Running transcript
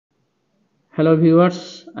Hello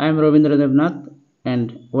viewers, I am Rabindra Debnath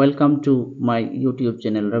and welcome to my YouTube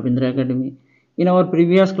channel Rabindra Academy. In our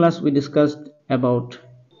previous class we discussed about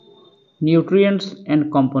nutrients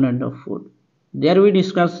and component of food. There we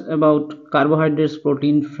discussed about carbohydrates,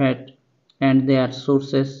 protein, fat and their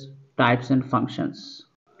sources, types and functions.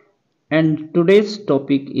 And today's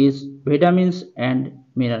topic is vitamins and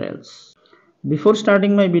minerals. Before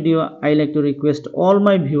starting my video, I like to request all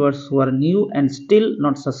my viewers who are new and still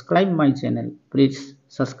not subscribed my channel, please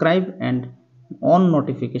subscribe and on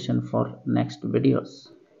notification for next videos.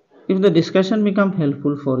 If the discussion become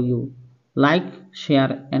helpful for you, like,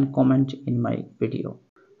 share and comment in my video.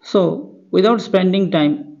 So, without spending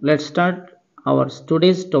time, let's start our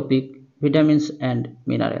today's topic, vitamins and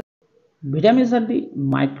minerals. Vitamins are the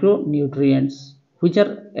micronutrients which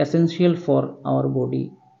are essential for our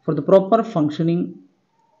body for the proper functioning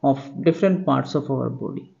of different parts of our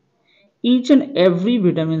body. Each and every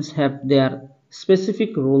vitamins have their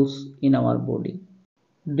specific roles in our body.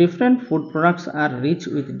 Different food products are rich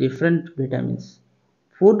with different vitamins.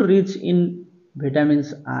 Food rich in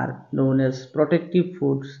vitamins are known as protective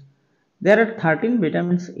foods. There are 13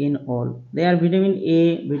 vitamins in all. They are vitamin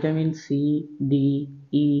A, vitamin C, D,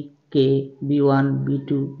 E, K, B1,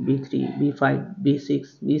 B2, B3, B5,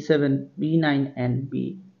 B6, B7, B9 and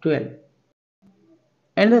B12.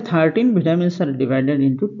 And the 13 vitamins are divided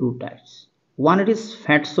into two types. One it is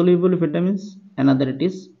fat soluble vitamins, another it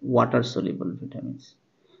is water soluble vitamins.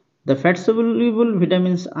 The fat soluble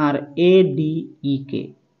vitamins are A, D, E,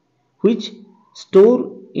 K, which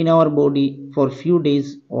store in our body for few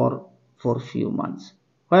days or for few months.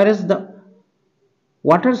 Whereas the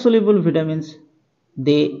water soluble vitamins,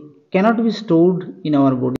 they cannot be stored in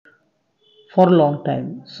our body for a long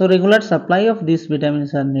time. So regular supply of these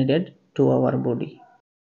vitamins are needed to our body.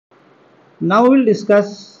 Now we'll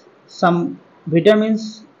discuss some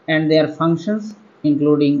vitamins and their functions,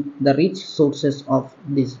 including the rich sources of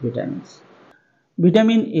these vitamins.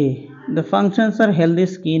 Vitamin A. The functions are healthy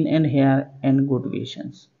skin and hair and good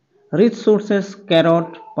visions. Rich sources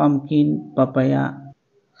carrot, pumpkin, papaya,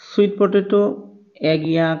 sweet potato, egg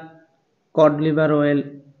yolk, cod liver oil,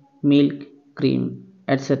 milk, cream,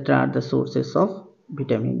 etc. are the sources of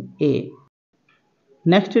vitamin A.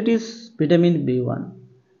 Next it is vitamin B1.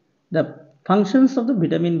 The functions of the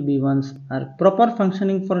vitamin B1s are proper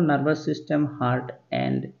functioning for nervous system, heart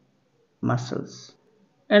and muscles.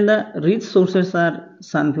 And the rich sources are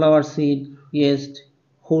sunflower seed, yeast,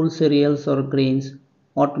 whole cereals or grains,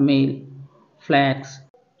 oatmeal, flax,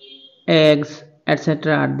 eggs,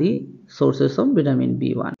 etc. are the sources of vitamin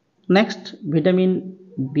B1. Next, vitamin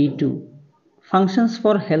B2 functions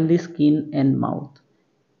for healthy skin and mouth.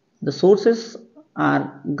 The sources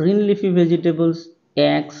are green leafy vegetables,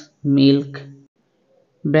 eggs, milk,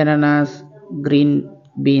 bananas, green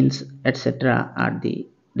beans, etc. are the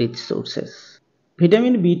rich sources.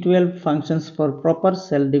 Vitamin B12 functions for proper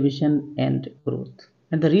cell division and growth.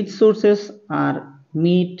 And the rich sources are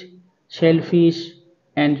meat, shellfish,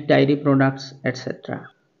 and dairy products, etc.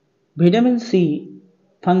 Vitamin C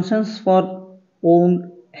functions for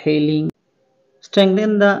wound healing,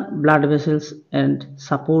 strengthen the blood vessels, and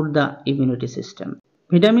support the immunity system.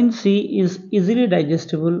 Vitamin C is easily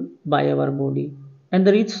digestible by our body, and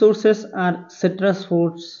the rich sources are citrus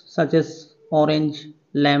fruits such as orange,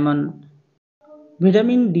 lemon.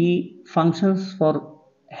 Vitamin D functions for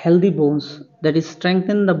healthy bones, that is,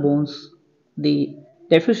 strengthen the bones. The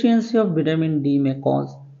deficiency of vitamin D may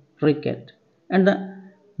cause ricket, and the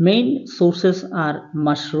main sources are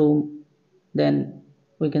mushroom, then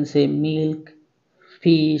we can say milk,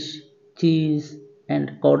 fish, cheese,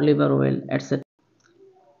 and cod liver oil, etc.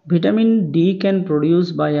 Vitamin D can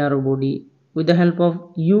produce by our body with the help of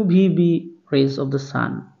UVB rays of the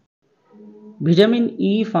sun. Vitamin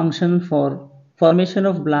E function for formation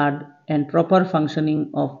of blood and proper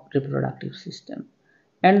functioning of reproductive system.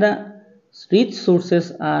 And the rich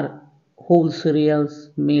sources are whole cereals,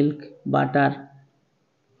 milk, butter,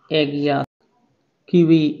 egg yolk,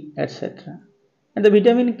 kiwi, etc. And the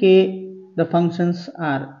vitamin K, the functions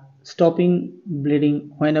are stopping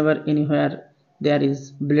bleeding whenever anywhere there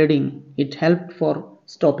is bleeding. It helped for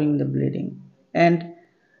stopping the bleeding. And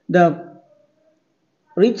the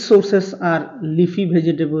rich sources are leafy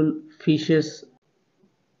vegetable, fishes.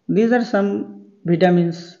 These are some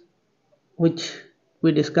vitamins which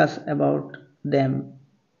we discuss about them,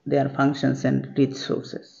 their functions and rich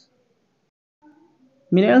sources.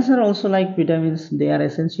 Minerals are also like vitamins, they are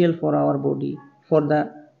essential for our body for the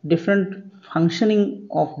different functioning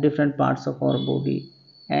of different parts of our body.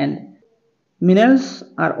 And minerals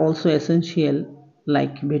are also essential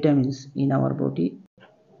like vitamins in our body.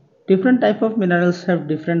 Different type of minerals have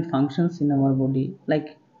different functions in our body,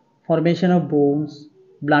 like formation of bones,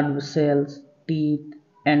 blood vessels, teeth,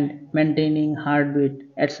 and maintaining heartbeat,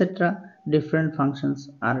 etc. Different functions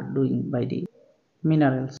are doing by the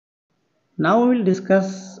minerals. Now we will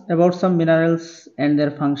discuss about some minerals and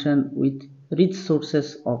their function with rich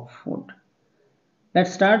sources of food.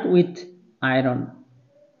 Let's start with iron.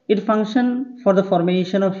 It functions for the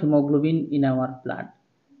formation of hemoglobin in our blood.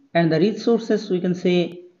 And the rich sources we can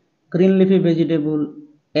say green leafy vegetable,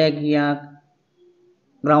 egg yolk,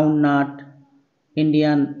 groundnut,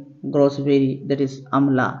 Indian gooseberry, that is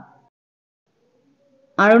amla.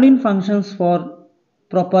 Iodine functions for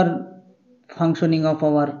proper functioning of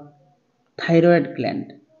our thyroid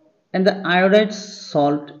gland. And the iodized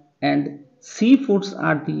salt and seafoods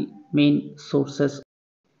are the main sources.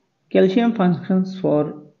 Calcium functions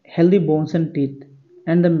for healthy bones and teeth,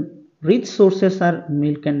 and the rich sources are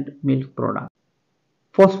milk and milk products.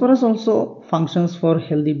 Phosphorus also functions for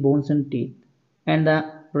healthy bones and teeth, and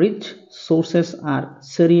the rich sources are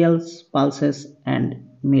cereals, pulses, and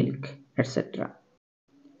milk, etc.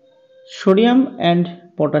 Sodium and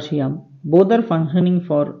potassium both are functioning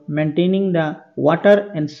for maintaining the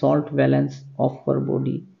water and salt balance of our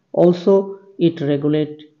body. Also, it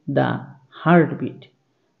regulates the heartbeat.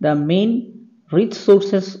 The main rich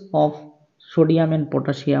sources of sodium and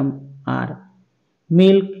potassium are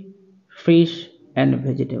milk, fish, and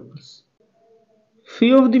vegetables.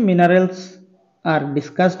 Few of the minerals are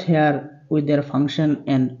discussed here with their function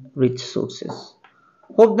and rich sources.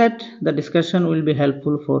 Hope that the discussion will be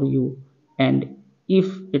helpful for you, and if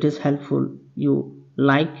it is helpful, you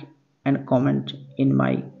like and comment in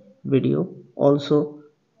my video. Also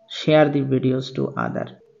share the videos to others.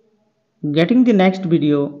 Getting the next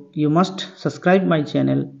video, you must subscribe my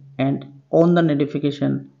channel and on the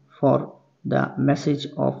notification for the message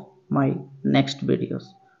of my next videos.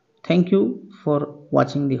 Thank you for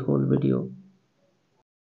watching the whole video.